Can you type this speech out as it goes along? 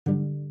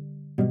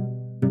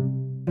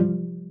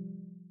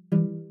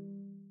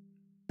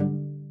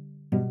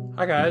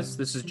Hi, guys.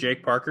 This is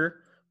Jake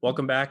Parker.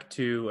 Welcome back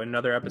to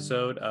another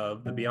episode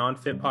of the Beyond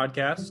Fit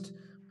podcast,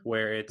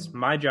 where it's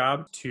my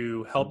job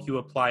to help you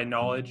apply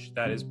knowledge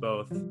that is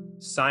both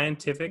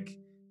scientific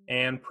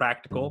and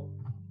practical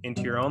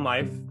into your own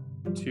life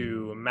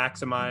to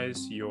maximize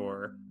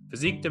your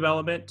physique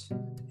development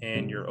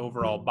and your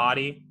overall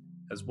body,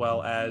 as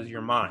well as your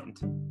mind.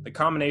 The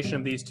combination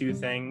of these two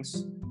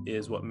things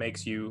is what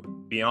makes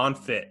you beyond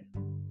fit.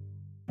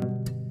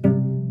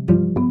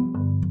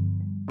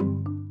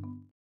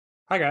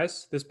 Hi,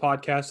 guys. This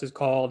podcast is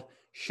called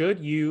Should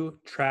You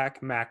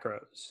Track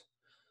Macros?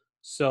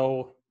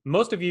 So,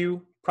 most of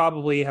you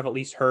probably have at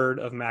least heard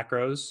of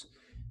macros.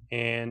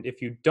 And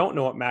if you don't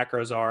know what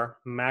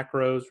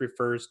macros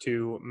refers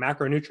to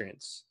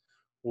macronutrients,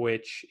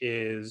 which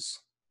is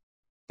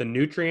the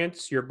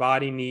nutrients your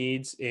body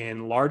needs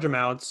in large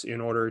amounts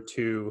in order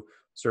to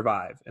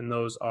survive. And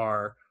those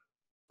are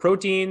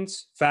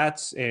proteins,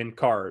 fats, and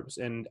carbs.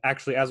 And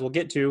actually, as we'll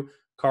get to,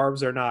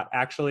 carbs are not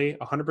actually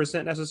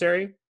 100%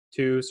 necessary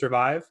to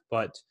survive,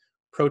 but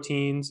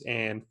proteins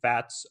and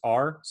fats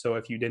are. So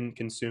if you didn't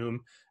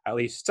consume at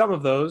least some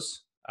of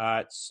those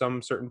at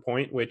some certain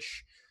point,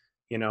 which,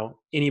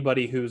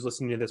 anybody who's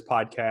listening to this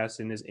podcast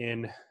and is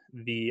in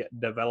the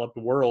developed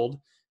world,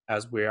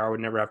 as we are,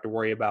 would never have to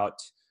worry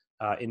about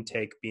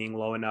intake being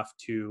low enough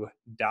to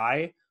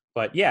die.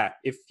 But yeah,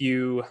 if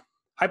you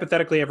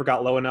hypothetically ever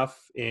got low enough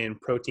in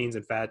proteins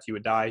and fats, you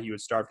would die, you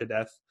would starve to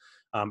death.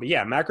 But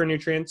yeah,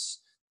 macronutrients,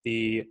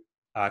 the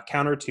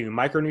counter to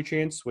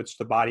micronutrients, which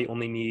the body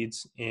only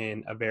needs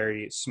in a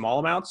very small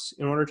amounts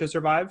in order to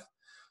survive.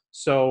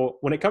 So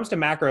when it comes to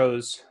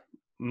macros,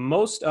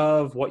 most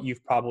of what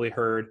you've probably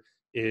heard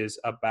is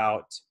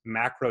about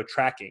macro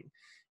tracking.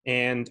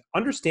 And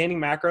understanding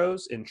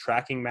macros and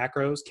tracking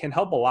macros can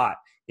help a lot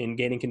in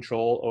gaining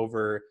control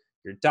over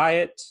your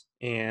diet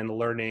and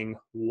learning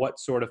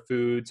what sort of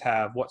foods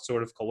have what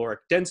sort of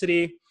caloric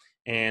density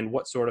and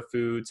what sort of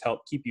foods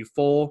help keep you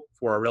full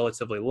for a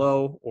relatively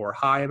low or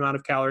high amount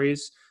of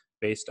calories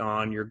based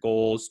on your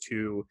goals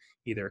to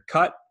either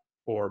cut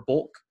or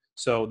bulk.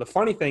 So the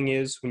funny thing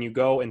is, when you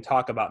go and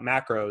talk about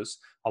macros,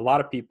 a lot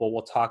of people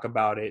will talk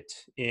about it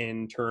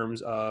in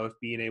terms of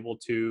being able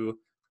to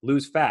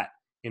lose fat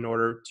in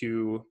order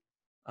to,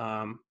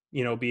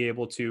 be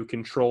able to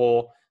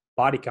control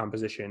body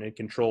composition and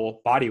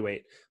control body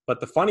weight. But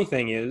the funny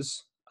thing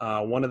is,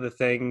 one of the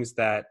things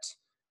that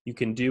you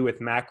can do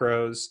with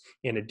macros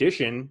in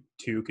addition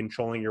to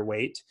controlling your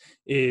weight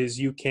is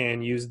you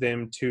can use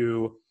them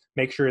to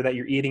make sure that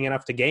you're eating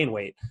enough to gain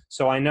weight.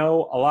 So I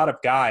know a lot of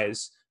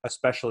guys,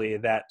 especially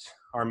that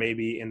are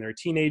maybe in their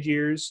teenage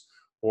years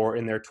or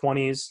in their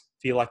 20s,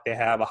 feel like they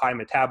have a high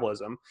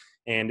metabolism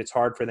and it's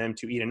hard for them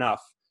to eat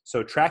enough.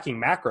 So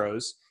tracking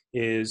macros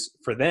is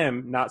for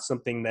them not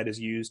something that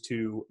is used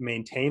to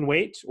maintain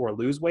weight or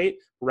lose weight,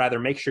 rather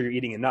make sure you're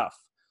eating enough.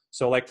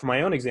 So like for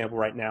my own example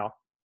right now,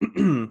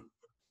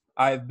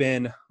 I've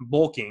been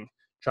bulking,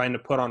 trying to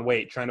put on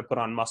weight, trying to put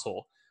on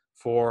muscle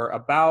for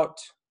about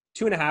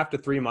 2.5 to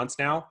 3 months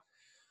now.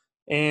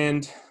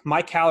 And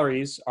my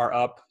calories are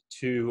up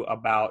to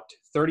about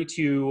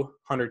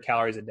 3,200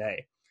 calories a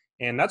day.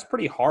 And that's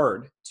pretty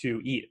hard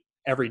to eat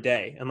every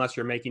day unless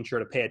you're making sure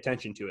to pay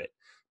attention to it.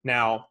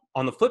 Now,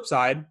 on the flip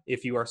side,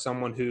 if you are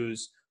someone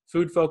who's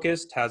food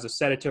focused, has a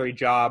sedentary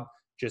job,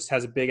 just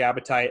has a big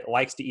appetite,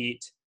 likes to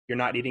eat, you're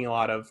not eating a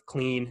lot of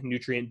clean,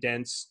 nutrient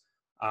dense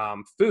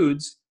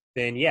foods,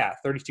 then yeah,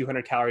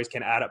 3,200 calories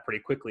can add up pretty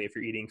quickly if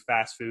you're eating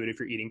fast food, if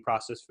you're eating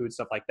processed food,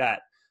 stuff like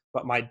that.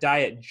 But my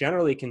diet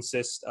generally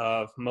consists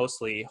of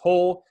mostly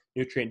whole,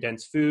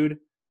 nutrient-dense food,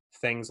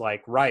 things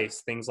like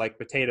rice, things like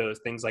potatoes,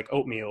 things like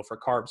oatmeal for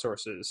carb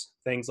sources,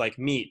 things like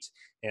meat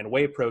and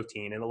whey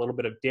protein and a little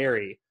bit of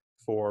dairy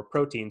for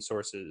protein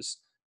sources,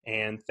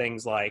 and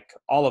things like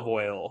olive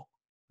oil,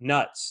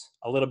 nuts,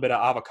 a little bit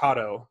of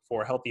avocado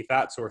for healthy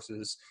fat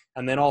sources.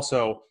 And then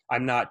also,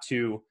 I'm not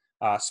too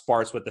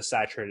sparse with the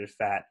saturated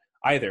fat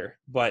either.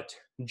 But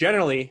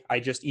generally, I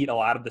just eat a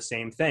lot of the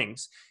same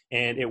things.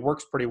 And it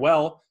works pretty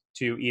well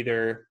to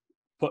either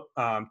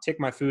tick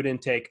my food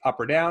intake up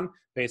or down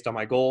based on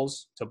my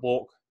goals to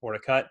bulk or to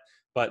cut.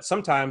 But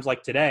sometimes,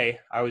 like today,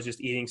 I was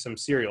just eating some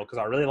cereal because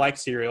I really like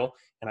cereal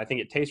and I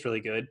think it tastes really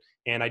good.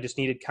 And I just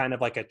needed kind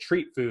of like a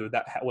treat food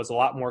that was a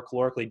lot more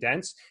calorically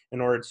dense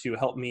in order to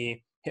help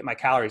me hit my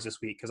calories this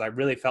week, because I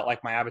really felt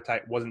like my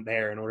appetite wasn't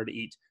there in order to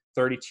eat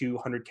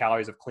 3,200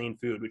 calories of clean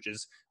food, which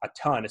is a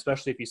ton,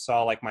 especially if you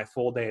saw like my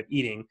full day of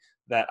eating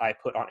that I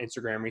put on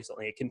Instagram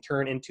recently. It can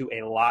turn into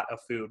a lot of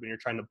food when you're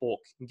trying to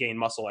bulk and gain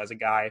muscle as a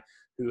guy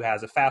who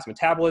has a fast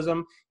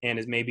metabolism and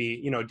is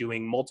maybe,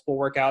 doing multiple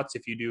workouts.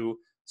 If you do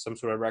some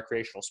sort of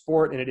recreational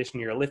sport in addition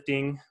to your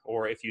lifting,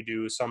 or if you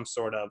do some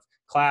sort of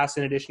class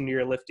in addition to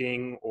your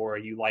lifting, or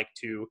you like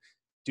to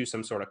do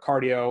some sort of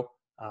cardio,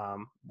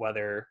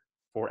 whether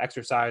for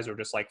exercise or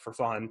just like for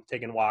fun,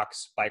 taking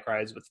walks, bike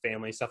rides with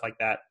family, stuff like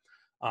that.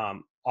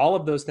 All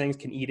of those things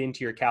can eat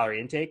into your calorie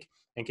intake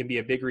and can be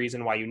a big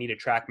reason why you need to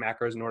track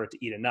macros in order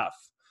to eat enough.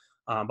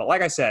 But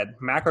like I said,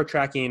 macro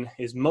tracking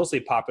is mostly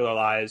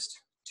popularized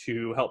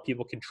to help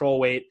people control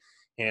weight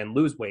and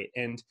lose weight.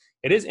 And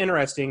it is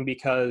interesting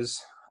because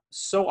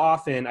so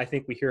often I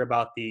think we hear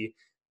about the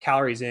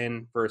calories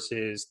in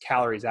versus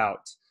calories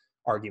out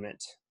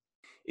argument.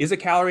 Is a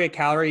calorie a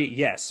calorie?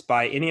 Yes.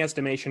 By any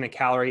estimation, a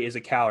calorie is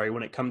a calorie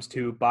when it comes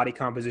to body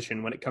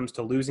composition, when it comes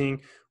to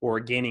losing or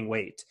gaining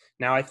weight.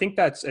 Now, I think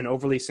that's an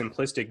overly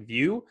simplistic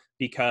view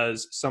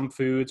because some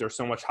foods are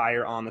so much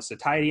higher on the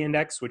satiety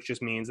index, which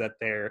just means that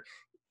they're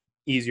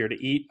easier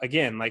to eat.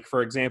 Again, like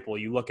for example,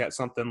 you look at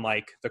something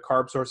like the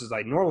carb sources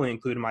I normally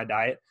include in my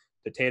diet,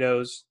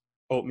 potatoes,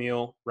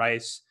 oatmeal,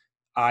 rice.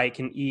 I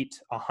can eat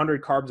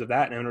 100 carbs of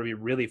that and I'm going to be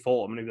really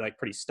full. I'm going to be like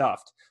pretty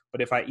stuffed.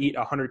 But if I eat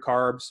 100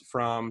 carbs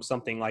from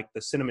something like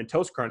the Cinnamon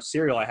Toast Crunch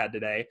cereal I had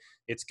today,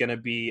 it's going to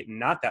be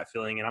not that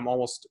filling. And I'm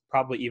almost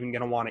probably even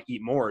going to want to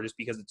eat more just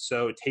because it's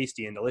so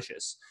tasty and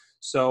delicious.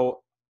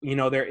 So,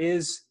 there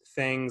is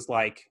things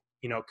like,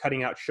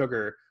 cutting out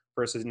sugar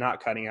versus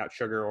not cutting out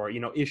sugar, or,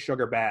 is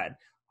sugar bad?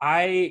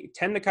 I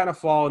tend to kind of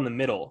fall in the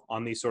middle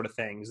on these sort of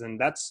things. And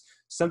that's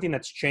something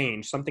that's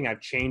changed, something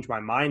I've changed my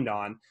mind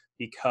on,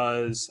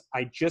 because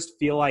I just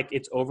feel like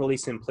it's overly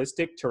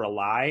simplistic to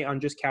rely on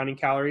just counting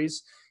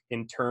calories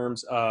in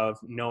terms of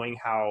knowing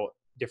how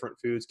different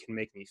foods can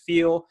make me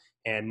feel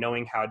and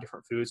knowing how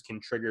different foods can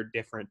trigger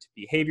different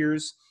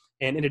behaviors.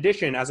 And in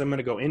addition, as I'm going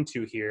to go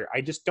into here,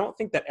 I just don't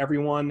think that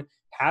everyone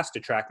has to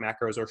track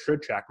macros or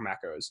should track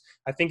macros.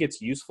 I think it's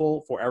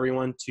useful for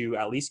everyone to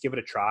at least give it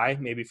a try,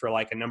 maybe for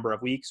like a number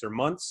of weeks or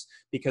months,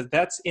 because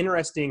that's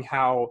interesting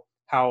how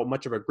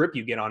much of a grip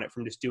you get on it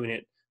from just doing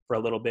it for a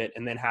little bit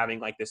and then having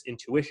like this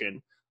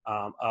intuition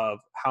of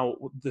how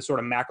the sort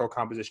of macro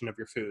composition of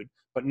your food.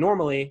 But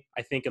normally,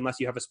 I think unless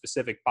you have a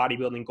specific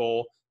bodybuilding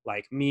goal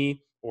like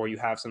me, or you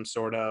have some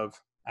sort of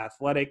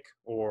athletic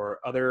or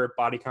other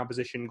body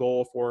composition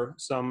goal for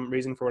some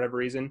reason, for whatever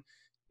reason,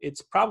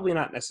 it's probably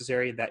not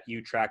necessary that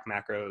you track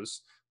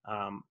macros.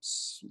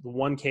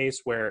 One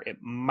case where it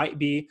might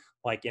be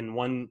like in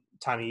one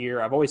time a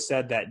year, I've always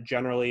said that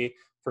generally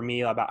for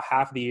me, about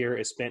half of the year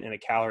is spent in a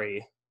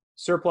calorie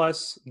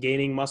surplus,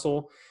 gaining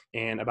muscle,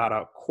 and about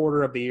a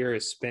quarter of the year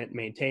is spent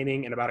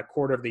maintaining, and about a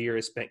quarter of the year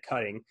is spent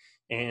cutting.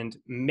 And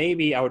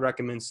maybe I would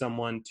recommend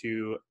someone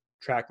to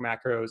track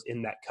macros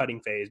in that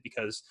cutting phase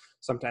because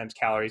sometimes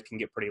calories can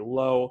get pretty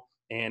low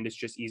and it's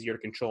just easier to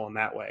control in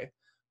that way.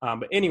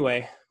 But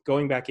anyway,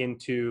 going back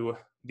into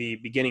the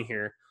beginning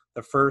here,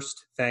 the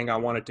first thing I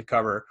wanted to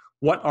cover,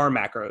 what are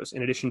macros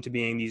in addition to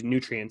being these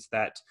nutrients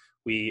that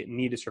we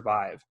need to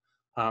survive?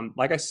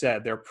 Like I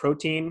said, they're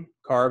protein,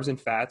 carbs,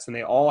 and fats, and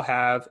they all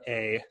have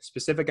a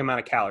specific amount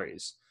of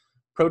calories.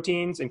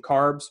 Proteins and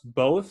carbs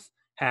both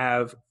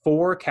have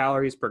 4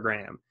 calories per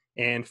gram,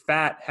 and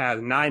fat has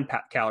 9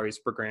 calories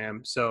per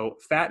gram. So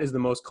fat is the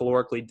most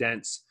calorically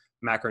dense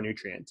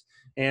macronutrient.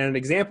 And an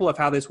example of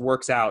how this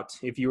works out,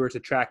 if you were to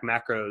track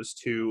macros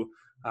to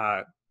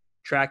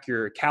track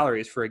your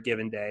calories for a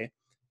given day,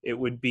 it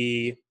would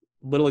be,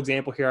 little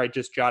example here I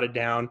just jotted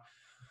down,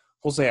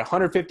 we'll say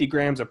 150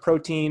 grams of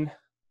protein,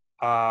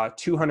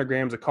 200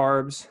 grams of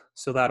carbs.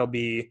 So that'll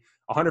be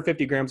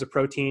 150 grams of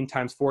protein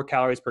times 4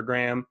 calories per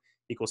gram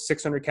equals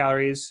 600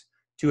 calories.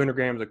 200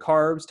 grams of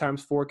carbs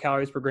times 4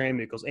 calories per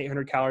gram equals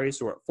 800 calories.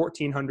 So we're at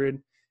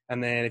 1400.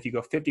 And then if you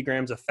go 50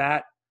 grams of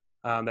fat,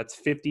 that's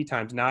 50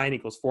 times 9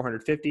 equals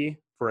 450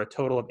 for a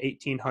total of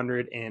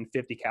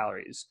 1850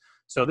 calories.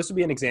 So this would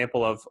be an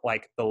example of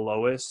like the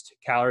lowest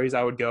calories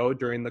I would go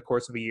during the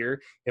course of a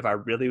year if I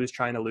really was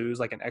trying to lose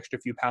like an extra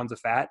few pounds of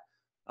fat.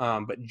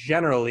 But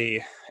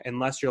generally,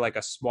 unless you're like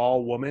a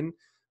small woman,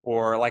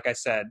 or like I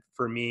said,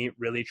 for me,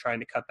 really trying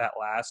to cut that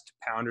last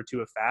pound or two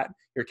of fat,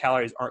 your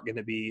calories aren't going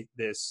to be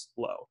this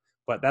low.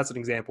 But that's an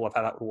example of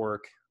how that would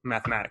work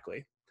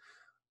mathematically.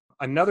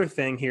 Another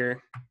thing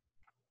here,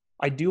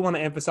 I do want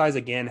to emphasize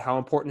again how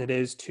important it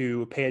is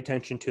to pay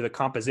attention to the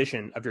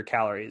composition of your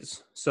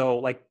calories. So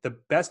like the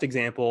best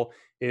example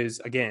is,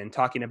 again,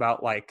 talking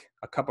about like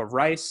a cup of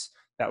rice.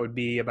 That would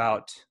be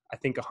about, I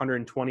think,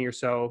 120 or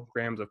so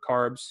grams of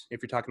carbs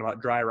if you're talking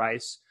about dry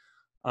rice.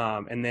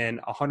 And then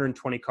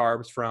 120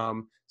 carbs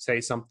from,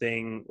 say,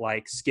 something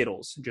like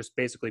Skittles, just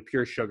basically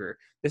pure sugar.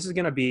 This is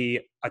going to be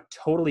a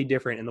totally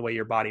different in the way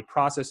your body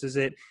processes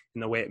it,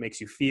 in the way it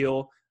makes you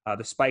feel.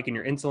 The spike in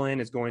your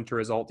insulin is going to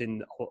result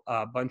in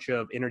a bunch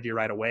of energy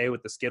right away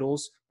with the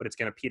Skittles, but it's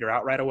going to peter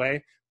out right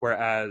away.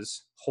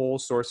 Whereas whole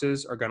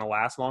sources are going to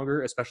last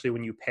longer, especially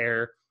when you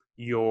pair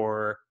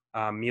your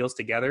meals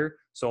together.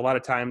 So a lot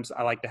of times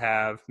I like to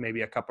have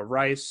maybe a cup of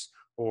rice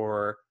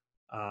or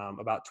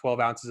about 12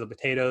 ounces of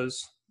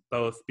potatoes,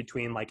 both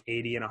between like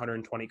 80 and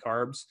 120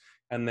 carbs,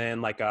 and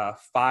then like a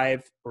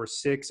 5 or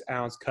 6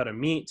 ounce cut of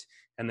meat,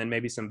 and then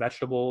maybe some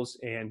vegetables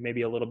and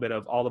maybe a little bit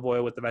of olive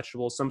oil with the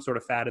vegetables, some sort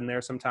of fat in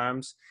there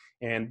sometimes.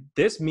 And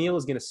this meal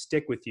is going to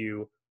stick with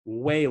you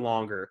way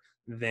longer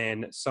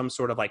than some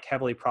sort of like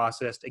heavily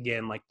processed,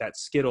 again, like that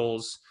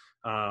Skittles,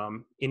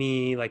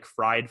 any like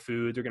fried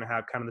foods are going to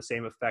have kind of the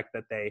same effect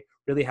that they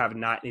really have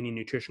not any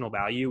nutritional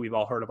value. We've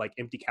all heard of like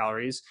empty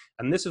calories.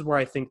 And this is where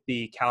I think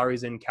the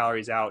calories in,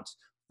 calories out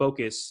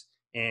focus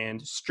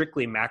and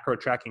strictly macro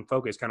tracking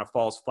focus kind of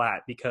falls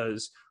flat,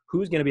 because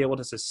who's going to be able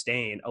to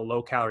sustain a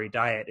low calorie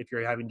diet if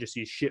you're having just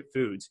these shit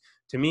foods?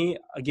 To me,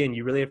 again,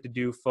 you really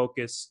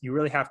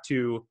have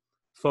to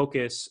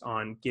focus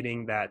on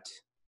getting that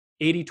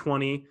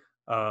 80-20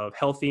 of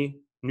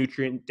healthy,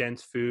 nutrient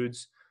dense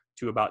foods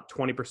to about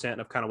 20%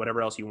 of kind of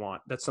whatever else you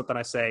want. That's something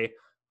I say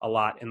a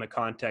lot in the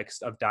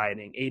context of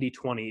dieting.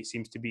 80-20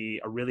 seems to be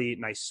a really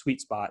nice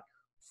sweet spot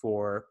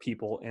for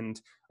people. And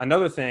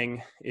another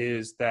thing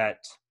is that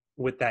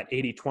with that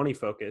 80-20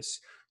 focus,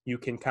 you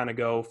can kind of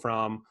go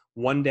from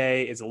one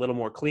day is a little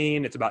more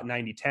clean, it's about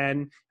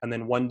 90-10, and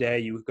then one day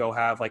you go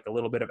have like a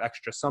little bit of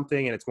extra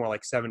something and it's more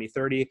like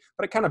 70-30,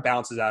 but it kind of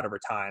bounces out over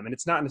time. And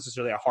it's not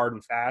necessarily a hard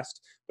and fast,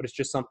 but it's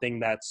just something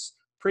that's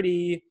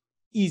pretty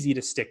easy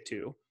to stick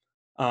to.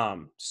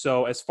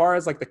 So as far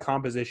as like the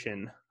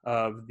composition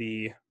of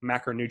the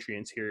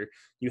macronutrients here,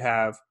 you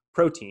have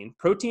protein.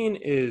 Protein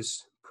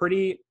is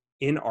pretty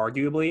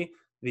inarguably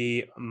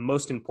the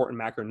most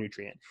important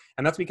macronutrient.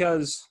 And that's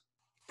because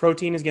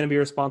protein is going to be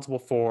responsible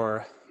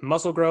for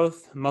muscle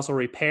growth, muscle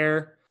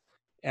repair,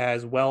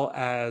 as well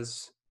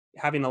as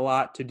having a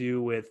lot to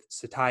do with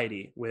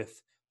satiety,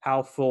 with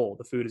how full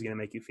the food is going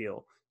to make you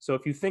feel. So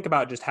if you think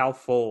about just how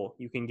full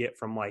you can get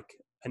from like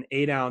an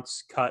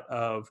 8-ounce cut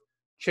of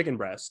chicken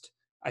breast,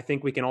 I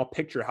think we can all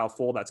picture how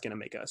full that's going to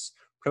make us.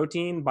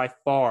 Protein by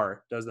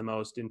far does the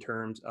most in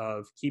terms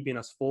of keeping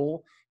us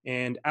full.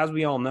 And as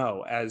we all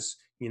know, as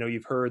you know,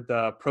 you've heard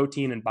the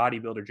protein and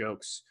bodybuilder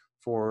jokes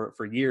for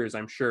years,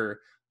 I'm sure.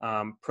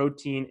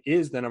 Protein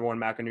is the number one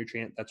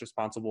macronutrient that's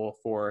responsible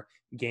for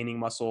gaining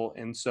muscle.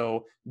 And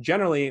so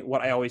generally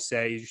what I always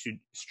say is you should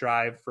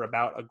strive for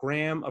about a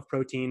gram of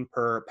protein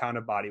per pound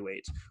of body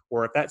weight.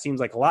 Or if that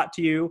seems like a lot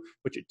to you,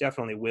 which it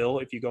definitely will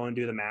if you go and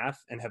do the math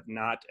and have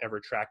not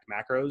ever tracked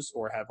macros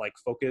or have like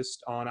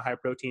focused on a high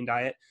protein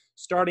diet,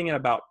 starting at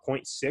about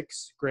 0.6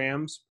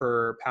 grams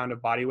per pound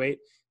of body weight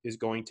is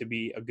going to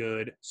be a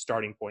good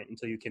starting point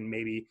until you can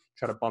maybe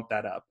try to bump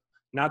that up.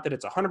 Not that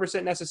it's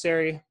 100%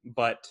 necessary,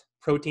 but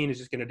protein is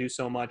just going to do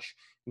so much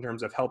in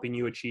terms of helping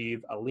you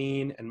achieve a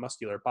lean and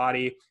muscular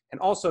body, and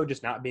also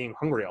just not being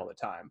hungry all the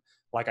time.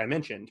 Like I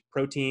mentioned,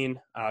 protein,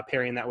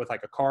 pairing that with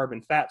like a carb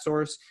and fat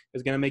source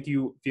is going to make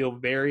you feel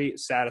very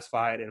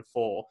satisfied and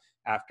full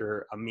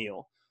after a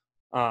meal.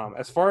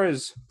 As far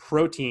as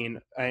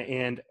protein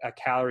and a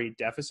calorie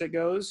deficit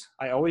goes,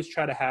 I always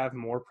try to have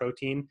more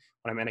protein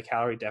when I'm in a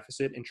calorie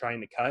deficit and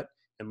trying to cut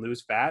and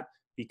lose fat,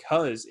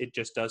 because it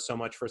just does so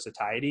much for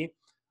satiety.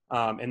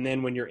 And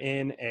then when you're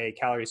in a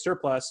calorie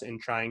surplus and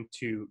trying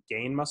to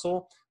gain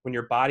muscle, when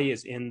your body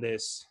is in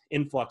this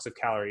influx of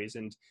calories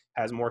and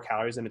has more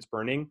calories than it's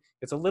burning,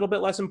 it's a little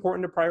bit less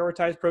important to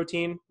prioritize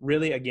protein.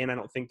 Really, again, I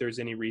don't think there's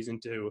any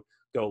reason to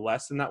go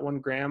less than that 1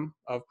 gram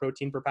of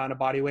protein per pound of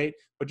body weight,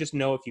 but just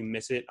know if you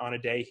miss it on a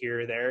day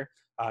here or there,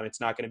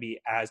 it's not going to be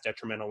as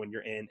detrimental when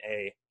you're in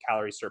a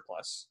calorie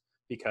surplus,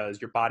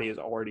 because your body is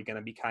already going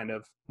to be kind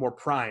of more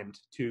primed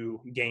to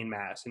gain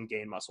mass and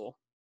gain muscle.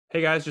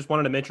 Hey guys, just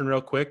wanted to mention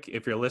real quick,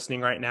 if you're listening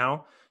right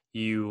now,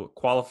 you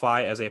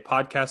qualify as a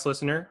podcast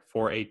listener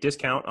for a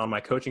discount on my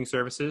coaching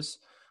services.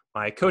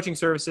 My coaching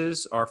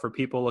services are for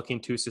people looking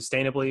to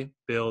sustainably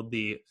build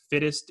the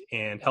fittest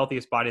and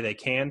healthiest body they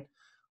can.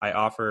 I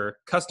offer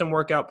custom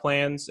workout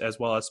plans as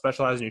well as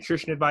specialized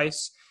nutrition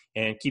advice,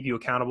 and keep you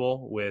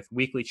accountable with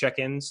weekly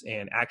check-ins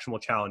and actionable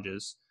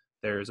challenges.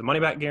 There's a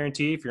money-back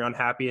guarantee if you're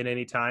unhappy at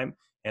any time,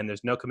 and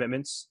there's no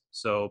commitments.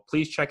 So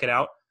please check it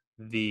out.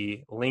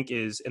 The link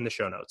is in the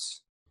show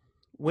notes.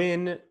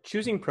 When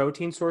choosing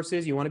protein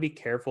sources, you want to be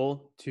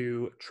careful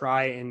to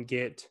try and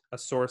get a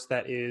source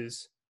that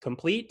is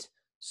complete.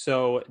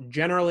 So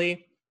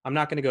generally, I'm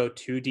not going to go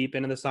too deep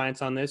into the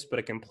science on this, but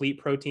a complete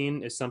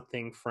protein is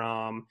something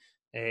from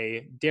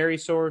a dairy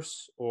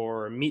source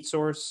or meat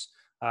source.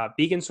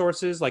 Vegan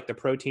sources, like the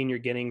protein you're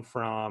getting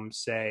from,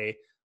 say,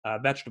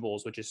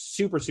 vegetables, which is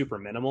super, super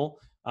minimal,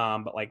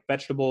 but like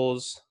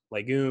vegetables,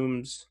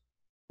 legumes,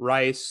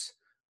 rice,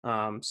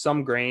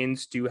 some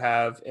grains do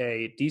have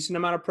a decent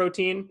amount of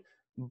protein,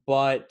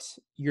 but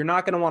you're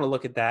not going to want to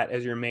look at that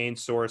as your main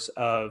source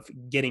of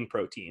getting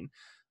protein.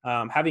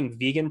 Having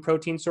vegan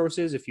protein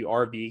sources, if you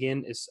are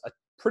vegan, is a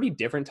pretty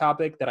different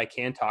topic that I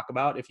can talk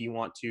about if you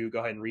want to go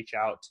ahead and reach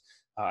out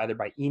either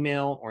by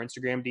email or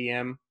Instagram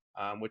DM,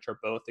 which are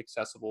both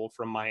accessible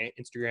from my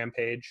Instagram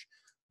page.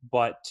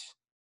 But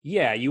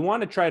yeah, you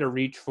want to try to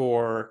reach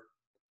for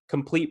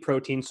complete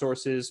protein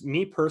sources.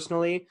 Me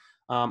personally,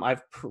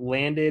 I've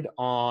landed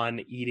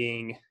on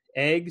eating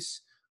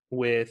eggs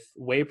with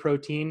whey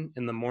protein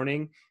in the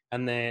morning,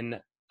 and then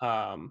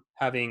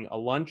having a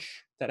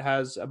lunch that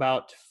has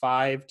about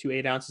 5 to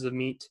 8 ounces of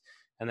meat,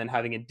 and then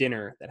having a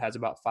dinner that has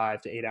about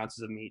 5 to 8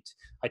 ounces of meat.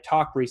 I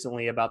talked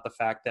recently about the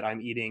fact that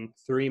I'm eating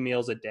 3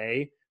 meals a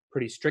day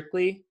pretty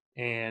strictly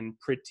and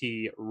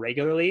pretty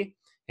regularly.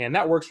 And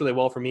that works really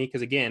well for me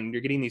because, again,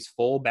 you're getting these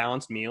full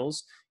balanced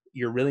meals.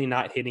 You're really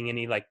not hitting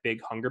any like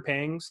big hunger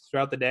pangs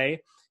throughout the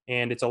day.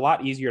 And it's a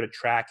lot easier to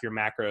track your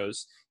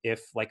macros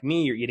if, like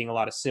me, you're eating a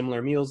lot of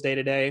similar meals day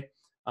to day.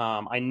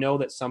 I know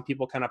that some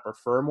people kind of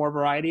prefer more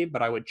variety,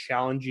 but I would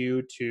challenge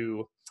you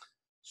to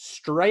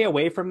stray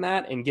away from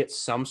that and get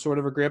some sort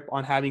of a grip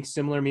on having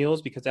similar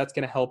meals, because that's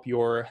going to help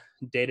your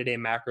day-to-day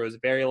macros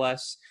vary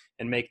less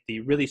and make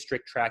the really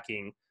strict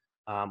tracking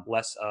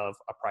less of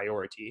a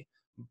priority.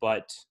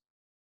 But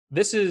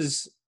this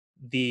is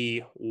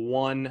the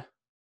one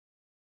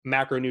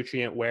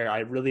macronutrient where I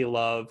really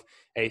love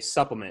a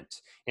supplement.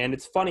 And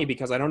it's funny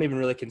because I don't even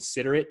really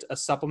consider it a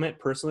supplement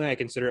personally. I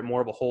consider it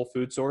more of a whole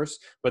food source,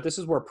 but this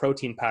is where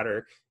protein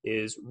powder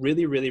is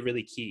really, really,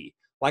 really key.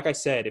 Like I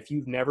said, if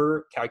you've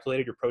never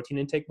calculated your protein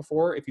intake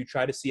before, if you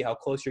try to see how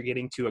close you're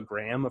getting to a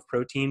gram of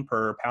protein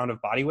per pound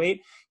of body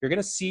weight, you're going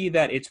to see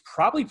that it's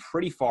probably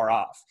pretty far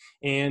off.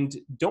 And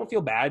don't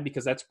feel bad,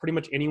 because that's pretty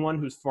much anyone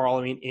who's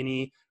following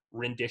any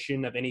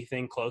rendition of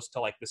anything close to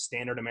like the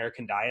standard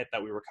American diet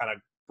that we were kind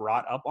of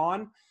brought up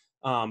on.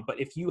 But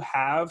if you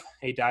have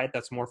a diet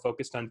that's more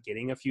focused on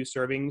getting a few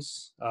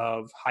servings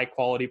of high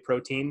quality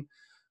protein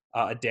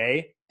a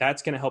day,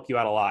 that's going to help you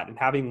out a lot. And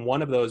having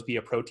one of those be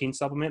a protein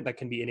supplement that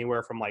can be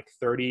anywhere from like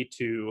 30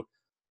 to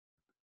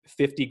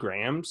 50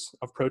 grams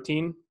of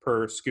protein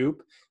per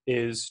scoop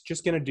is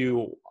just going to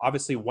do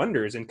obviously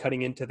wonders in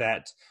cutting into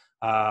that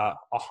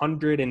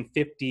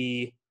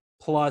 150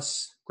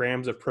 plus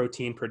grams of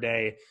protein per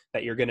day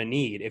that you're going to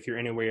need if you're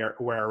anywhere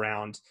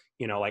around,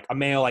 like a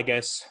male, I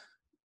guess,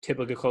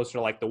 typically closer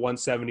to like the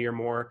 170 or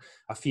more,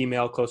 a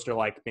female closer to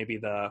like maybe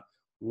the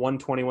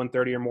 120,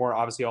 130 or more,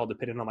 obviously all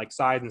depending on like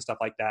size and stuff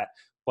like that.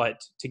 But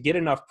to get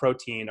enough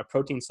protein, a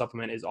protein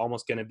supplement is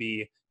almost going to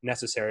be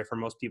necessary for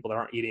most people that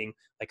aren't eating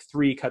like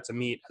 3 cuts of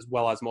meat as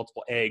well as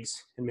multiple eggs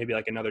and maybe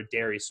like another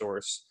dairy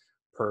source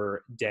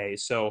per day.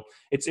 So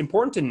it's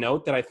important to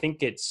note that I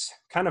think it's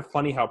kind of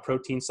funny how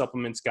protein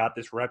supplements got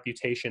this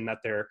reputation that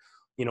they're,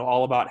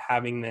 all about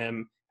having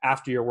them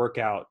after your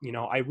workout.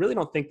 I really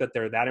don't think that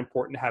they're that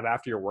important to have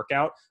after your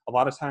workout. A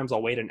lot of times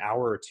I'll wait an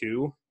hour or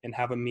two and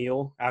have a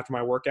meal after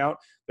my workout.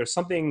 There's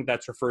something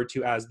that's referred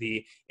to as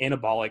the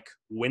anabolic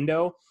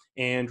window.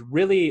 And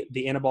really,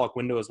 the anabolic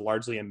window is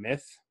largely a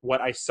myth.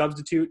 What I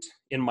substitute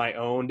in my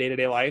own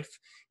day-to-day life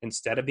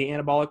instead of the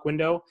anabolic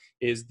window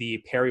is the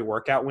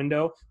peri-workout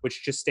window,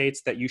 which just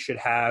states that you should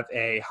have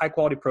a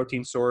high-quality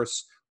protein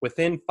source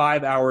within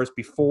 5 hours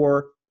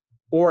before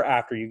or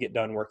after you get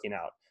done working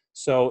out.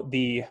 So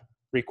the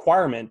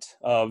requirement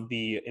of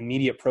the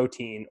immediate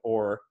protein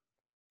or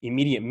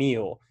immediate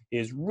meal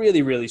is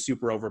really, really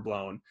super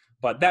overblown.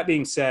 But that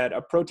being said,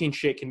 a protein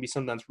shake can be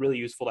sometimes really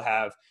useful to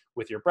have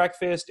with your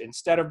breakfast,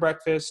 instead of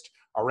breakfast,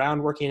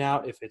 around working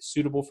out if it's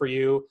suitable for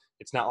you.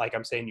 It's not like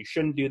I'm saying you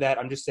shouldn't do that.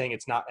 I'm just saying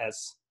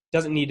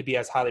doesn't need to be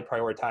as highly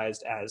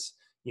prioritized as,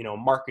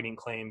 marketing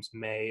claims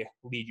may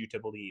lead you to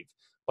believe.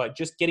 But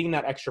just getting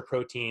that extra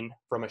protein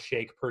from a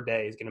shake per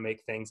day is going to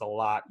make things a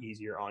lot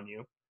easier on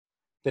you.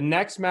 The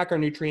next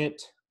macronutrient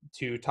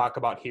to talk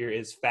about here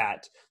is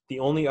fat. The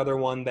only other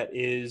one that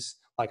is,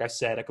 like I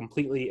said, a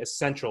completely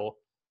essential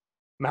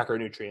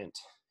macronutrient.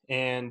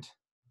 And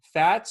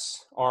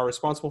fats are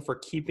responsible for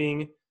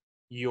keeping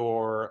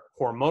your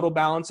hormonal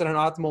balance at an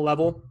optimal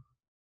level.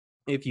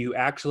 If you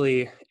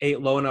actually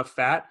ate low enough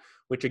fat,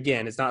 which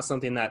again is not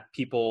something that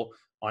people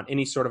on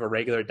any sort of a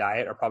regular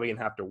diet are probably going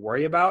to have to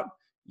worry about,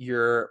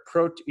 your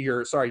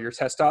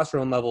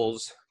testosterone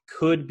levels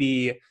could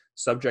be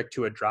subject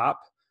to a drop.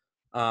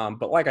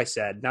 But like I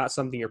said, not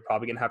something you're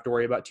probably going to have to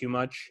worry about too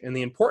much. And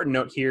the important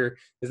note here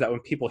is that when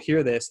people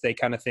hear this, they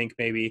kind of think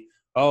maybe,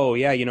 oh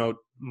yeah,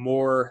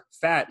 more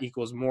fat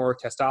equals more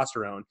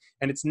testosterone.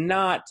 And it's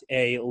not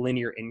a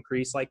linear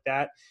increase like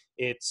that.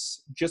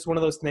 It's just one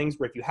of those things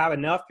where if you have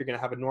enough, you're going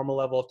to have a normal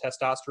level of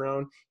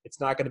testosterone.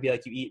 It's not going to be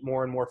like you eat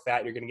more and more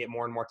fat, you're going to get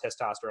more and more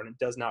testosterone. It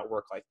does not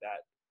work like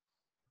that.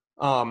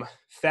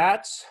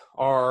 Fats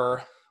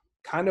are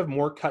kind of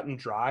more cut and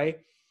dry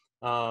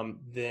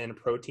than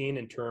protein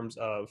in terms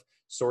of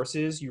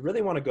sources. You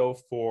really want to go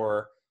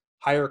for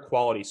higher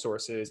quality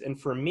sources. And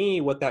for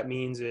me, what that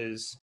means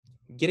is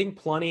getting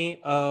plenty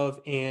of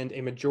and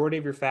a majority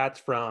of your fats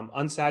from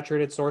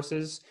unsaturated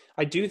sources.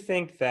 I do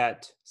think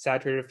that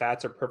saturated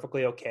fats are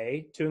perfectly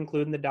okay to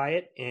include in the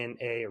diet in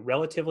a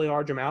relatively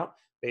large amount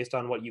based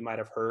on what you might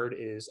have heard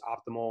is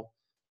optimal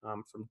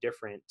from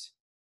different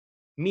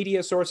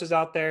media sources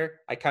out there.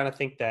 I kind of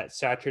think that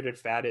saturated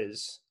fat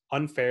is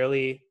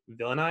unfairly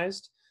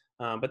villainized.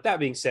 But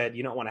that being said,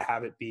 you don't want to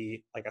have it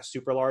be like a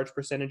super large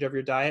percentage of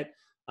your diet.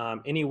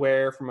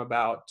 Anywhere from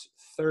about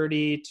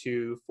 30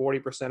 to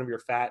 40% of your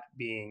fat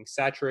being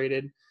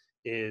saturated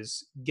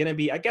is going to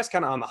be, I guess,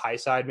 kind of on the high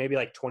side. Maybe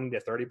like 20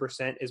 to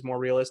 30% is more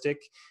realistic.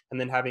 And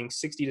then having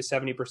 60 to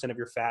 70% of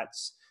your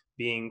fats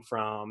being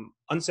from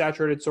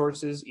unsaturated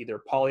sources,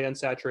 either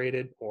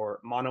polyunsaturated or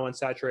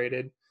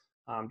monounsaturated.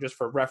 Just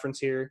for reference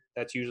here,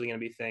 that's usually going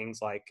to be things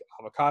like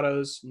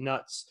avocados,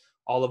 nuts,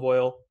 olive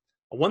oil.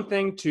 One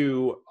thing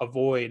to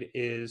avoid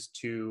is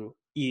to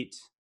eat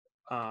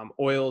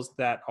oils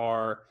that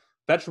are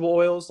vegetable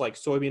oils like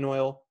soybean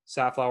oil,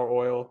 safflower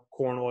oil,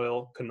 corn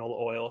oil,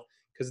 canola oil,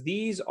 because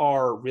these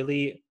are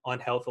really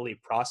unhealthily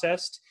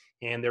processed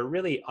and they're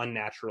really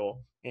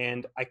unnatural.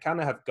 And I kind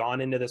of have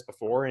gone into this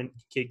before and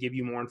could give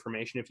you more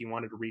information if you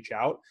wanted to reach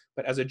out.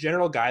 But as a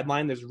general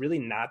guideline, there's really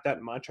not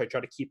that much I try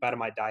to keep out of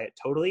my diet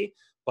totally.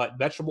 But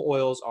vegetable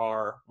oils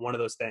are one of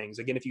those things.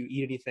 Again, if you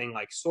eat anything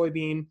like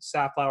soybean,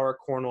 safflower,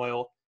 corn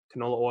oil,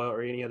 canola oil,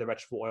 or any other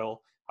vegetable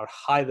oil, I would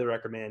highly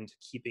recommend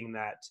keeping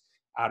that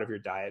out of your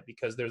diet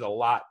because there's a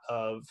lot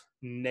of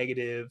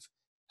negative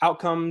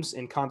outcomes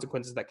and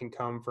consequences that can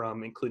come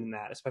from including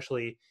that,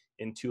 especially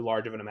in too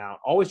large of an amount.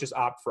 Always just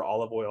opt for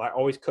olive oil. I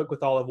always cook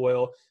with olive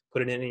oil,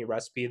 put it in any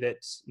recipe that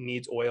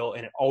needs oil,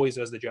 and it always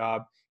does the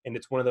job. And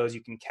it's one of those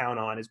you can count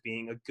on as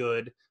being a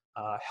good,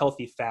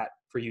 healthy fat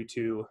for you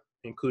to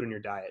include in your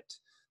diet.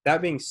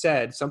 That being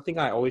said, something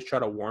I always try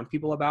to warn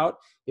people about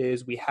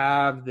is we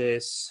have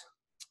this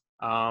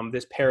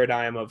this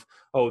paradigm of,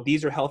 oh,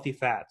 these are healthy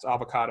fats,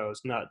 avocados,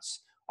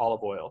 nuts,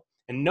 olive oil.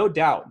 And no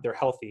doubt they're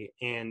healthy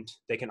and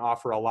they can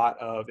offer a lot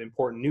of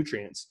important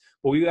nutrients.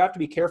 What we have to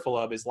be careful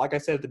of is, like I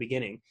said at the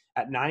beginning,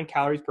 at 9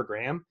 calories per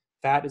gram,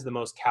 fat is the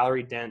most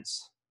calorie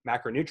dense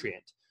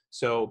macronutrient.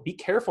 So be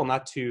careful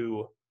not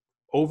to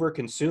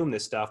overconsume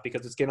this stuff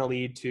because it's going to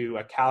lead to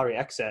a calorie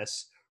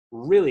excess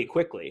really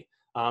quickly.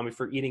 If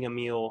you're eating a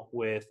meal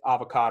with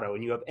avocado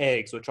and you have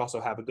eggs, which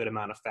also have a good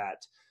amount of fat,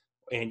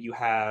 and you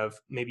have,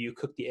 maybe you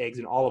cook the eggs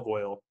in olive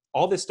oil,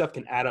 all this stuff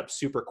can add up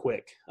super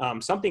quick.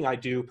 Something I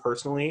do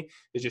personally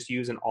is just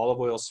use an olive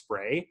oil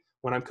spray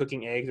when I'm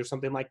cooking eggs or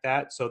something like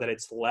that, so that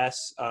it's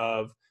less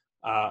of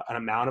an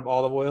amount of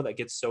olive oil that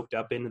gets soaked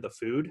up into the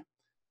food.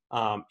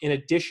 In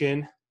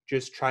addition,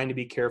 just trying to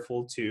be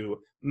careful to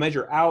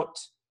measure out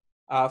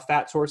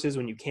fat sources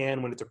when you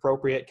can, when it's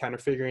appropriate, kind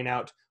of figuring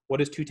out what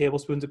does 2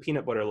 tablespoons of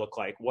peanut butter look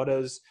like? What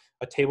does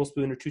a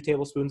tablespoon or 2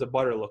 tablespoons of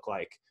butter look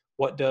like?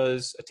 What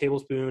does a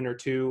tablespoon or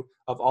 2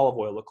 of olive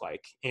oil look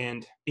like?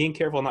 And being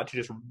careful not to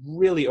just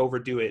really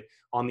overdo it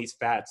on these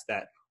fats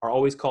that are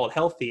always called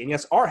healthy, and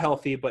yes, are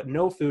healthy, but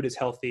no food is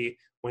healthy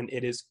when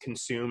it is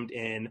consumed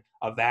in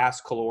a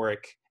vast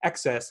caloric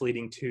excess,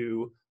 leading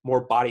to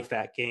more body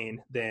fat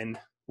gain than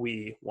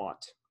we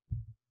want.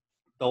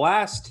 The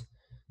last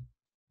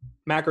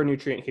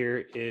macronutrient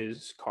here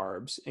is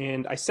carbs.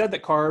 And I said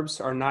that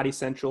carbs are not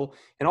essential.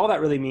 And all that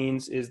really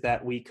means is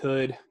that we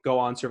could go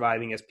on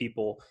surviving as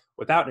people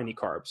without any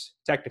carbs,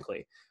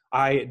 technically.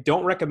 I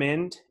don't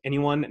recommend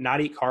anyone not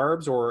eat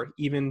carbs or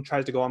even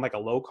tries to go on like a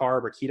low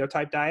carb or keto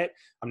type diet.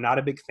 I'm not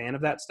a big fan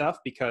of that stuff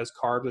because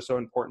carbs are so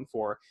important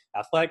for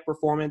athletic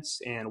performance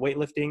and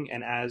weightlifting.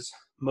 And as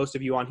most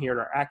of you on here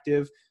are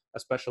active,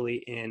 especially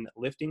in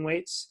lifting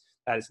weights,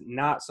 that is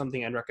not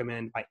something I'd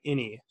recommend by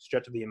any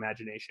stretch of the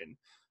imagination.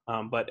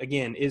 But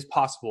again, is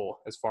possible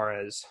as far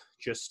as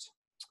just,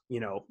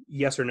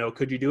 yes or no.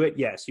 Could you do it?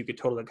 Yes, you could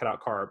totally cut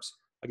out carbs.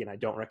 Again, I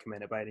don't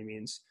recommend it by any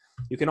means.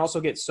 You can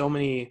also get so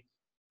many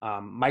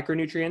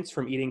micronutrients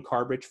from eating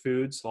carb-rich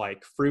foods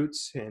like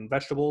fruits and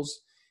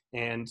vegetables.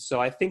 And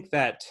so I think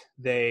that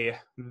they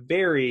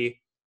very,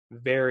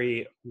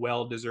 very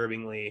well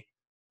deservingly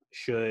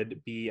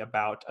should be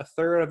about a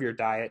third of your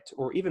diet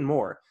or even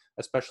more,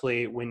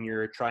 especially when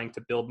you're trying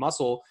to build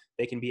muscle.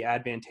 They can be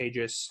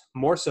advantageous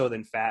more so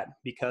than fat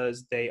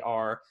because they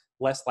are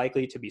less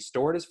likely to be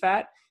stored as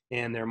fat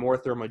and they're more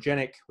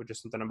thermogenic, which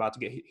is something I'm about to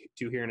get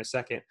to here in a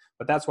second.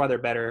 But that's why they're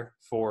better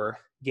for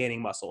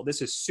gaining muscle.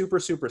 This is super,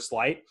 super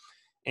slight.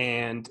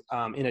 And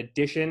in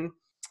addition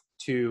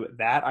to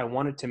that, I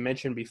wanted to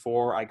mention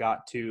before I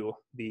got to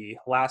the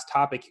last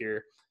topic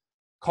here,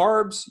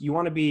 carbs, you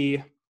want to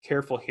be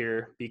careful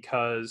here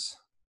because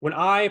when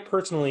I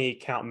personally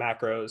count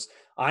macros,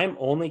 I'm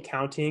only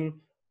counting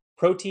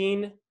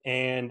protein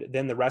and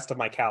then the rest of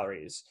my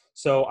calories.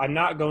 So I'm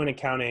not going and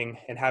counting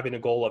and having a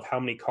goal of how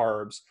many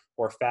carbs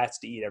or fats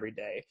to eat every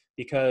day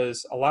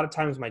because a lot of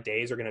times my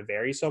days are going to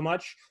vary so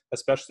much,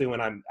 especially when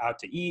I'm out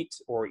to eat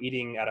or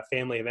eating at a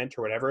family event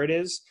or whatever it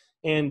is.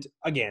 And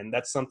again,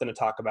 that's something to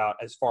talk about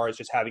as far as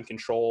just having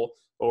control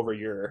over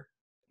your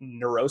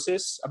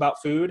neurosis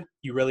about food.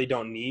 You really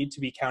don't need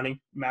to be counting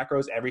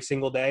macros every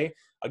single day.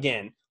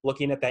 Again,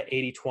 looking at that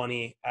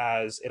 80-20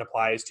 as it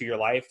applies to your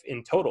life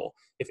in total.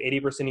 If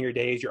 80% of your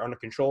days you're under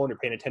control and you're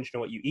paying attention to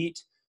what you eat,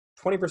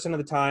 20% of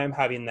the time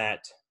having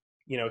that,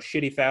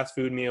 shitty fast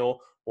food meal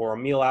or a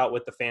meal out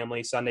with the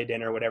family, Sunday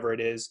dinner, whatever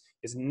it is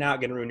not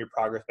going to ruin your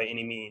progress by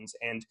any means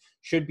and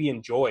should be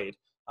enjoyed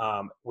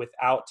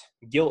without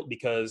guilt,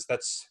 because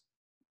that's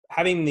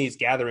having these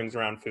gatherings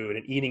around food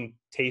and eating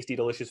tasty,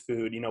 delicious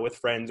food, with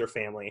friends or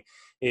family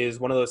is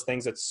one of those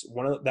things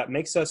that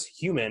makes us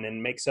human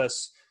and makes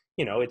us,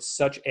 it's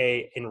such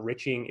a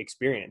enriching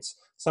experience.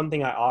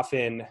 Something I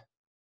often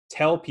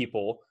tell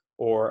people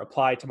or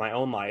apply to my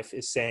own life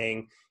is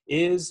saying,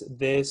 is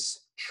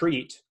this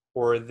treat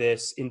or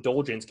this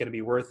indulgence going to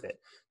be worth it?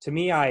 To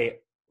me, I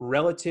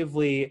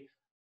relatively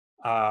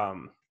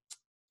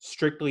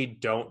strictly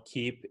don't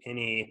keep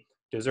any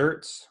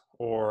desserts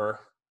or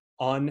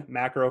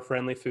un-macro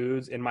friendly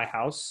foods in my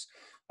house.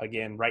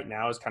 Again, right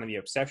now is kind of the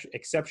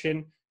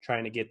exception,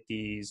 trying to get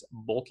these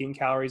bulking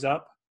calories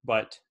up.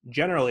 But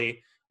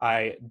generally,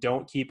 I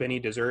don't keep any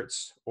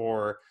desserts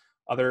or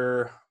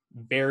other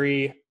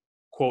very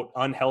quote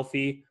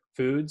unhealthy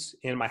foods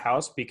in my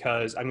house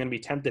because I'm going to be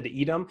tempted to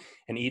eat them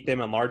and eat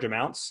them in large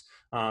amounts.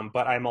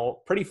 But I'm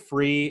pretty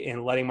free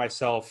in letting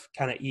myself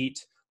kind of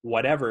eat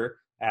whatever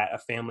at a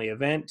family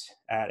event,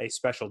 at a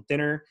special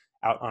dinner,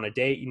 out on a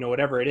date,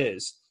 whatever it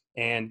is.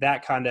 And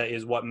that kind of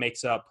is what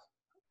makes up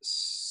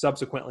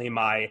subsequently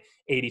my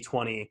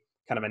 80-20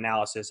 kind of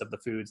analysis of the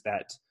foods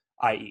that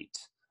I eat.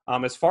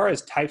 As far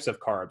as types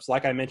of carbs,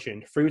 like I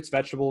mentioned, fruits,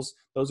 vegetables,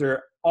 those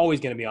are always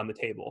going to be on the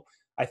table.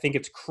 I think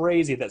it's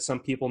crazy that some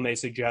people may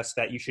suggest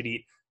that you should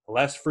eat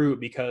less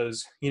fruit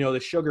because, the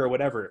sugar or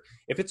whatever.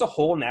 If it's a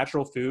whole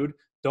natural food,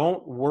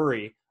 don't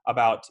worry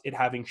about it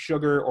having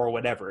sugar or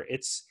whatever.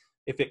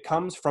 If it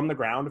comes from the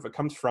ground, if it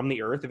comes from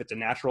the earth, if it's a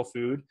natural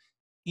food,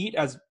 eat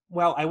as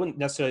well. I wouldn't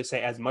necessarily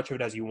say as much of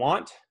it as you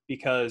want,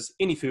 because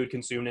any food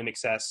consumed in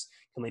excess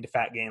can lead to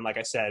fat gain, like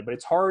I said, but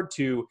it's hard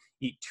to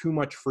eat too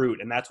much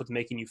fruit, and that's what's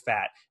making you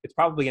fat. It's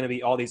probably going to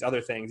be all these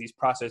other things, these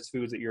processed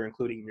foods that you're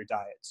including in your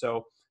diet.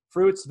 So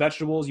fruits,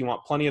 vegetables, you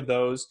want plenty of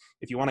those.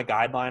 If you want a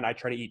guideline, I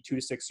try to eat 2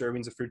 to 6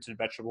 servings of fruits and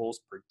vegetables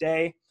per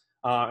day.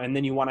 And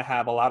then you want to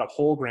have a lot of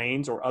whole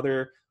grains or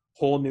other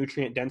whole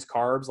nutrient dense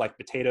carbs like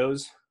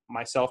potatoes.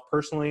 Myself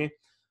personally,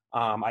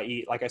 I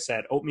eat, like I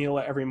said, oatmeal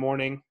every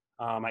morning.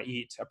 I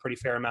eat a pretty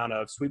fair amount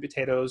of sweet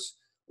potatoes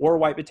or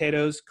white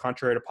potatoes,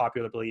 contrary to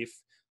popular belief.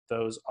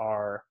 Those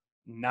are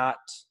not,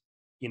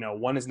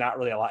 one is not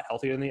really a lot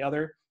healthier than the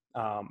other.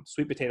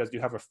 Sweet potatoes do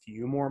have a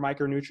few more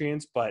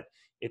micronutrients, but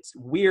it's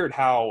weird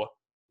how,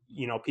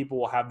 people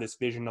will have this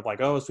vision of like,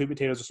 oh, sweet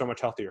potatoes are so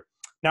much healthier.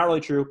 Not really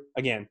true.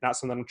 Again, not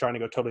something I'm trying to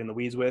go totally in the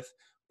weeds with,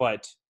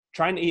 but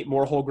trying to eat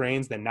more whole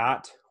grains than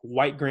not.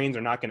 White grains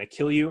are not going to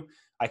kill you.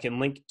 I can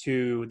link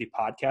to the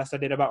podcast I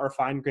did about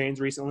refined grains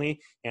recently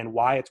and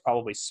why it's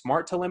probably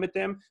smart to limit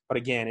them. But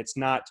again, it's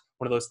not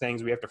one of those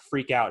things we have to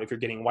freak out if you're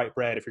getting white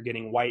bread, if you're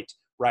getting white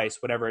rice,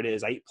 whatever it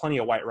is. I eat plenty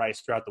of white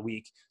rice throughout the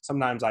week.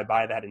 Sometimes I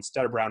buy that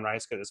instead of brown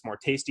rice because it's more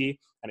tasty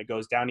and it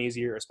goes down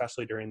easier,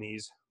 especially during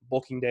these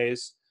bulking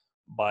days.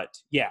 But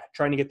yeah,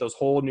 trying to get those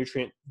whole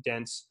nutrient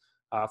dense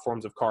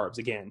forms of carbs,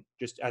 again,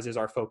 just as is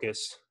our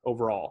focus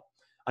overall.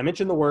 I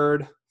mentioned the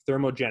word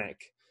thermogenic.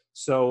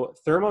 So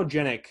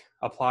thermogenic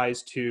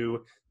applies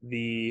to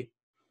the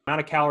amount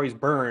of calories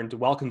burned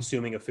while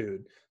consuming a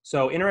food.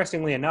 So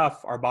interestingly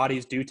enough, our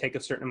bodies do take a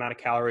certain amount of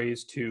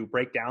calories to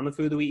break down the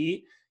food that we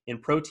eat. In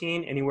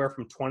protein, anywhere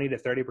from 20 to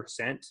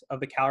 30% of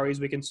the calories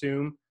we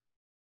consume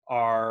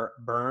are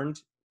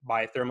burned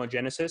by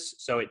thermogenesis.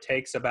 So it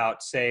takes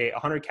about, say,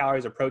 100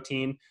 calories of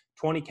protein,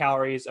 20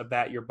 calories of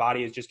that your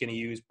body is just going to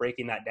use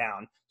breaking that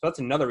down. So that's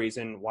another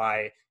reason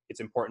why it's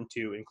important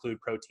to include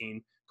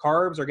protein.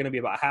 Carbs are going to be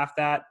about half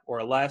that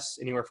or less,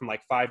 anywhere from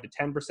like 5 to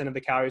 10% of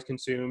the calories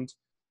consumed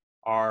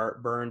are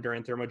burned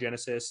during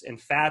thermogenesis.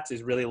 And fats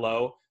is really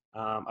low,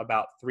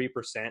 about 3%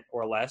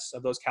 or less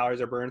of those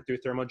calories are burned through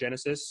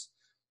thermogenesis.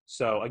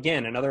 So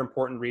again, another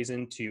important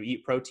reason to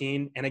eat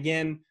protein. And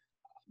again,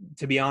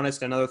 to be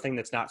honest, another thing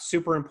that's not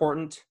super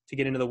important to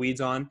get into the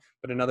weeds on,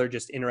 but another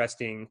just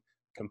interesting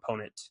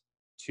component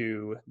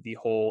to the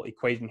whole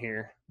equation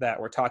here that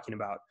we're talking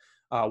about.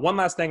 One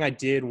last thing I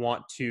did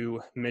want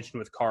to mention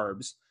with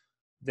carbs.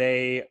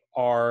 They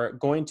are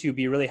going to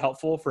be really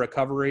helpful for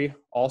recovery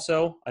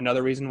also.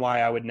 Another reason why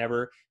I would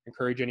never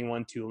encourage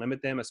anyone to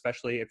limit them,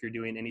 especially if you're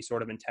doing any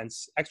sort of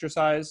intense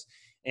exercise.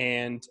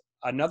 And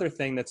another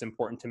thing that's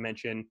important to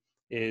mention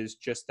is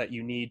just that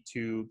you need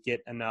to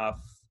get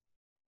enough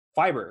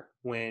fiber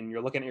when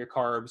you're looking at your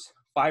carbs.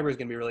 Fiber is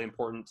going to be really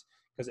important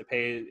because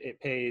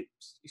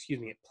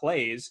it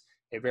plays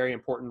a very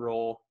important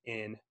role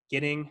in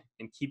getting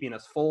and keeping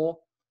us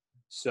full.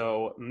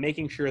 So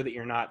making sure that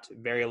you're not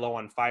very low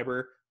on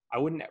fiber. I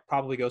wouldn't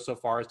probably go so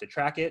far as to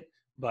track it,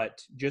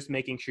 but just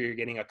making sure you're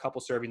getting a couple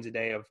servings a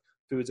day of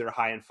foods that are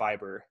high in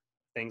fiber,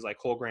 things like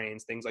whole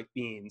grains, things like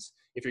beans.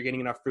 If you're getting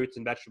enough fruits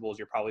and vegetables,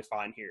 you're probably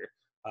fine here.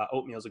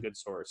 Oatmeal is a good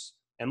source.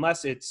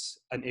 Unless it's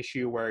an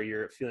issue where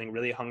you're feeling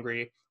really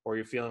hungry or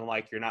you're feeling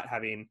like you're not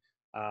having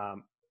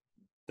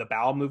the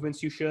bowel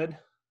movements you should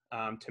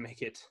to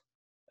make it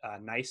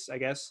nice, I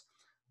guess.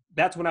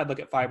 That's when I'd look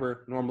at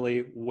fiber.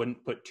 Normally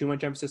wouldn't put too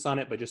much emphasis on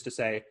it, but just to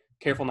say,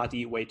 careful not to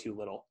eat way too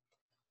little.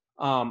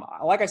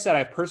 Like I said,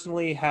 I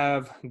personally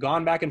have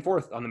gone back and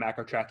forth on the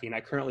macro tracking. I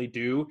currently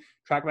do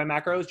track my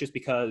macros just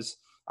because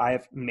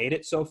I've made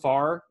it so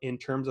far in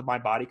terms of my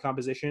body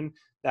composition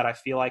that I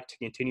feel like to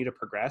continue to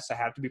progress, I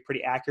have to be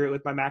pretty accurate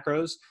with my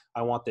macros.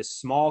 I want this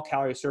small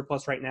calorie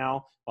surplus right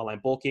now while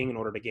I'm bulking in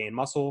order to gain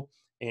muscle.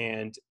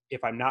 And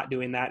if I'm not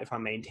doing that, if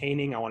I'm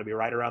maintaining, I want to be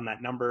right around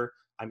that number.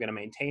 I'm going to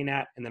maintain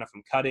that. And then if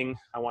I'm cutting,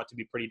 I want to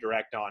be pretty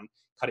direct on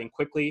cutting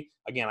quickly.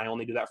 Again, I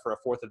only do that for a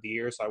fourth of the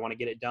year. So I want to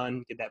get it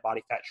done, get that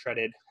body fat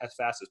shredded as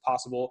fast as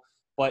possible.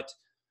 But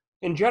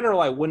in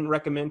general, I wouldn't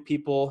recommend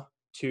people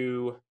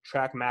to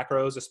track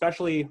macros,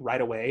 especially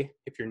right away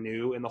if you're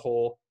new in the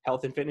whole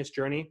health and fitness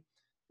journey.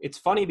 it's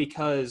funny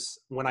because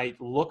when I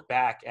look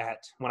back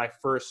at when I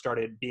first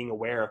started being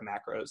aware of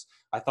macros,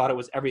 I thought it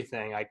was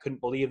everything. I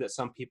couldn't believe that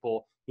some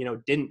people,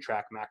 didn't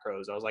track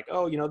macros. I was like,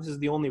 oh, this is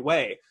the only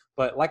way.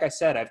 But like I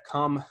said, I've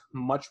come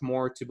much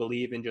more to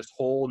believe in just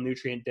whole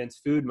nutrient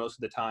dense food most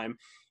of the time.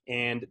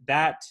 And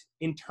that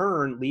in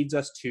turn leads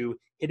us to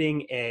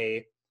hitting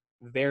a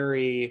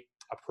very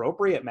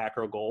appropriate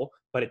macro goal,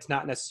 but it's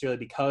not necessarily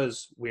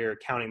because we're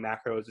counting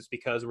macros. It's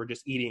because we're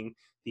just eating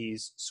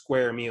these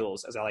square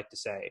meals, as I like to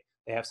say.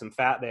 They have some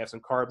fat, they have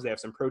some carbs, they have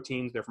some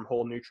proteins. They're from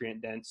whole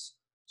nutrient dense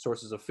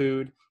sources of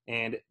food,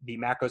 and the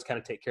macros kind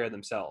of take care of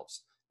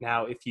themselves.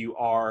 Now, if you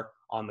are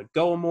on the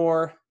go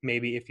more,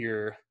 maybe if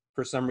you're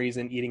for some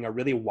reason eating a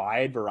really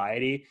wide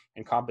variety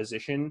and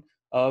composition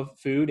of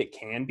food, it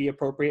can be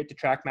appropriate to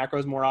track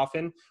macros more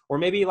often. Or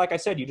maybe, like I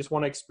said, you just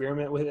want to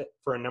experiment with it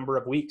for a number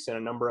of weeks and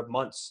a number of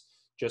months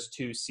just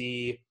to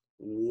see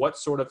what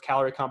sort of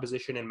calorie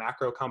composition and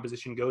macro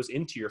composition goes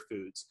into your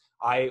foods.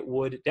 I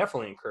would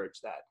definitely encourage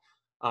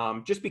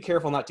that. Just be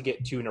careful not to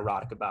get too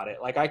neurotic about it.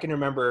 Like I can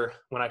remember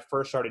when I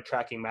first started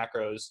tracking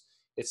macros,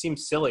 it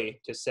seems silly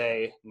to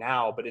say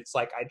now, but it's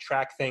like I'd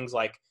track things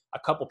like a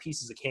couple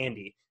pieces of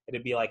candy.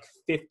 It'd be like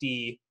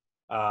 50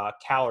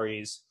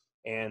 calories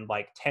and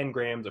like 10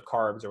 grams of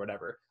carbs or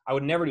whatever. I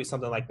would never do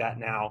something like that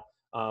now.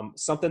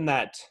 Something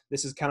that,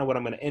 this is kind of what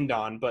I'm going to end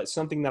on, but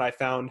something that I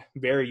found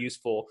very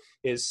useful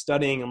is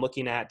studying and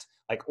looking at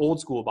like old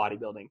school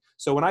bodybuilding.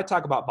 So when I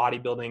talk about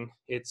bodybuilding,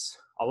 it's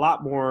a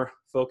lot more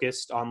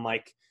focused on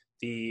like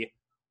the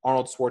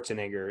Arnold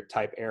Schwarzenegger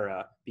type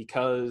era,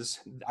 because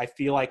I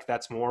feel like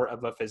that's more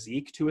of a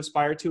physique to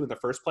aspire to in the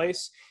first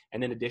place.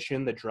 And in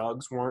addition, the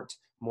drugs weren't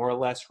more or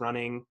less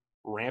running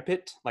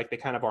rampant like they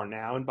kind of are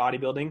now in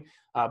bodybuilding.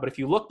 But if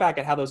you look back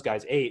at how those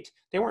guys ate,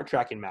 they weren't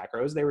tracking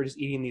macros. They were just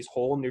eating these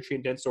whole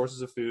nutrient dense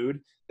sources of food.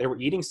 They were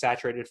eating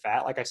saturated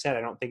fat. Like I said,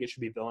 I don't think it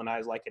should be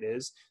villainized like it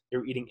is. They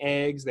were eating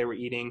eggs. They were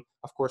eating,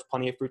 of course,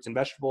 plenty of fruits and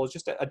vegetables,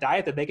 just a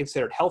diet that they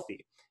considered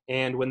healthy.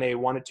 And when they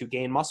wanted to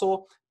gain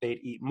muscle, they'd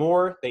eat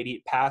more. They'd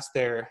eat past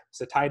their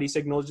satiety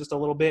signals just a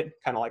little bit,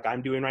 kind of like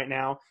I'm doing right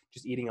now,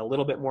 just eating a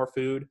little bit more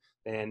food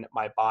than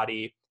my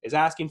body is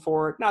asking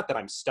for. Not that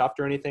I'm stuffed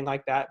or anything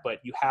like that, but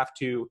you have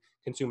to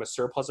consume a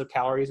surplus of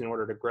calories in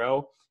order to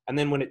grow. And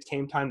then when it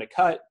came time to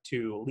cut,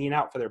 to lean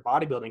out for their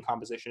bodybuilding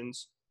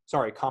competitions,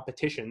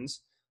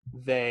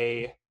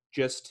 they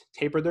just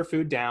tapered their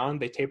food down.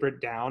 They tapered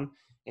it down,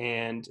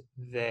 and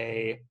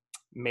they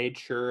made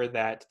sure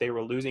that they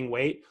were losing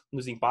weight,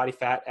 losing body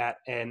fat at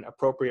an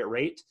appropriate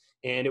rate.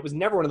 And it was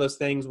never one of those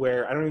things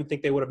where I don't even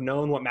think they would have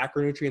known what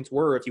macronutrients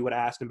were if you would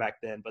have asked them back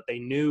then, but they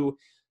knew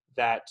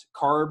that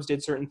carbs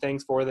did certain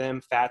things for them,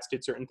 fats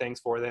did certain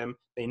things for them.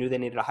 They knew they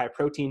needed a high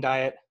protein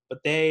diet, but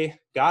they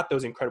got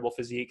those incredible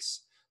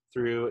physiques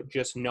through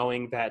just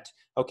knowing that,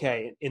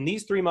 okay, in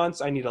these 3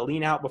 months, I need to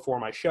lean out before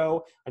my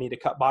show. I need to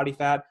cut body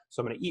fat.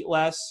 So I'm going to eat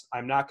less.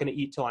 I'm not going to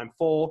eat till I'm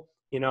full.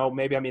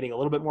 Maybe I'm eating a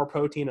little bit more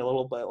protein, a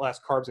little bit less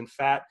carbs and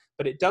fat,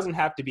 but it doesn't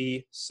have to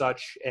be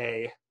such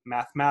a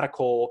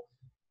mathematical,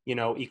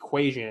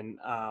 equation,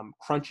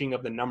 crunching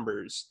of the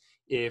numbers.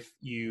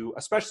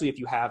 Especially if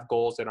you have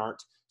goals that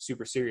aren't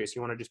super serious,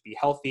 you want to just be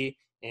healthy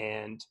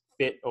and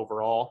fit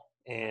overall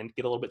and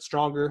get a little bit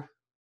stronger.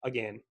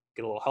 Again,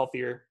 get a little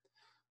healthier.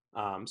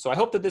 So I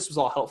hope that this was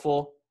all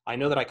helpful. I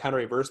know that I kind of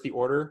reversed the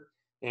order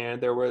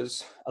and there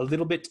was a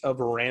little bit of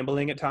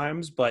rambling at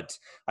times, but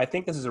I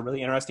think this is a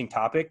really interesting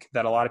topic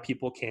that a lot of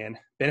people can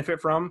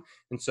benefit from.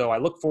 And so I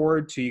look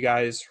forward to you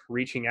guys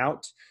reaching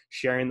out,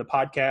 sharing the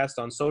podcast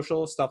on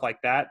social, stuff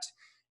like that.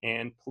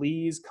 And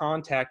please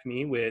contact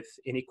me with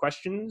any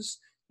questions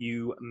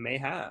you may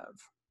have.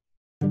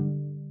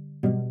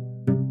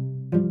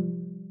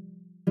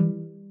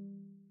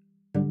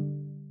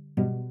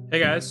 Hey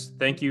guys,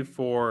 thank you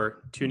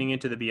for tuning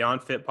into the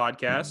Beyond Fit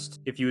podcast.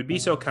 If you would be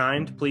so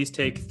kind, please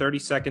take 30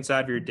 seconds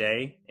out of your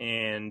day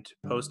and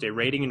post a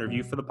rating and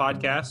review for the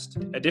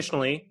podcast.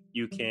 Additionally,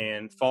 you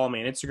can follow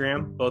me on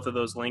Instagram. Both of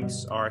those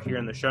links are here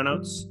in the show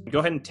notes. Go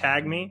ahead and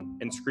tag me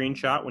and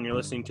screenshot when you're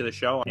listening to the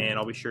show, and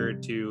I'll be sure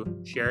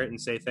to share it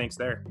and say thanks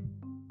there.